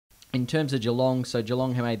In terms of Geelong, so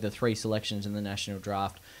Geelong have made the 3 selections in the national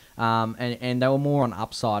draft, and they were more on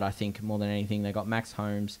upside, I think, more than anything. They got Max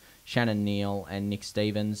Holmes, Shannon Neal, and Nick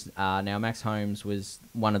Stevens. Now, Max Holmes was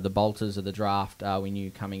one of the bolters of the draft. We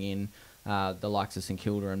knew coming in the likes of St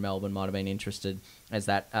Kilda and Melbourne might have been interested as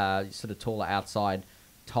that sort of taller outside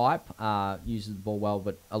type, uses the ball well,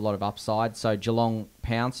 but a lot of upside. So Geelong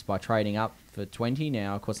pounced by trading up for 20.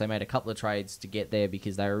 Now, of course, they made a couple of trades to get there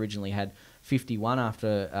because they originally had 51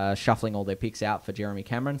 after shuffling all their picks out for Jeremy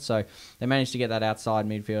Cameron. So they managed to get that outside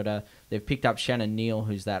midfielder. They've picked up Shannon Neal,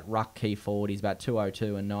 who's that ruck key forward. He's about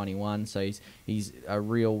 202 and 91, so he's a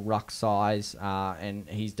real ruck size, and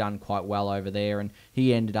he's done quite well over there. And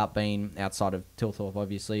he ended up being, outside of Tilthorpe,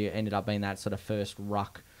 obviously, ended up being that sort of first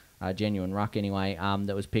ruck, genuine ruck anyway,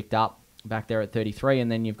 that was picked up back there at 33.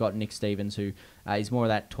 And then you've got Nick Stevens, who is more of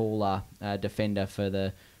that taller defender for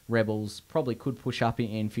the Rebels. Probably could push up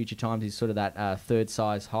in future times. He's sort of that third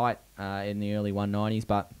size height in the early 190s,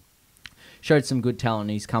 but showed some good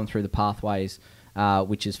talent. He's come through the pathways,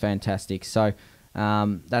 which is fantastic. So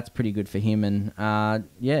that's pretty good for him. And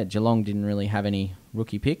yeah, Geelong didn't really have any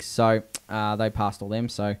rookie picks, so they passed all them.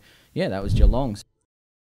 So yeah, that was Geelong's.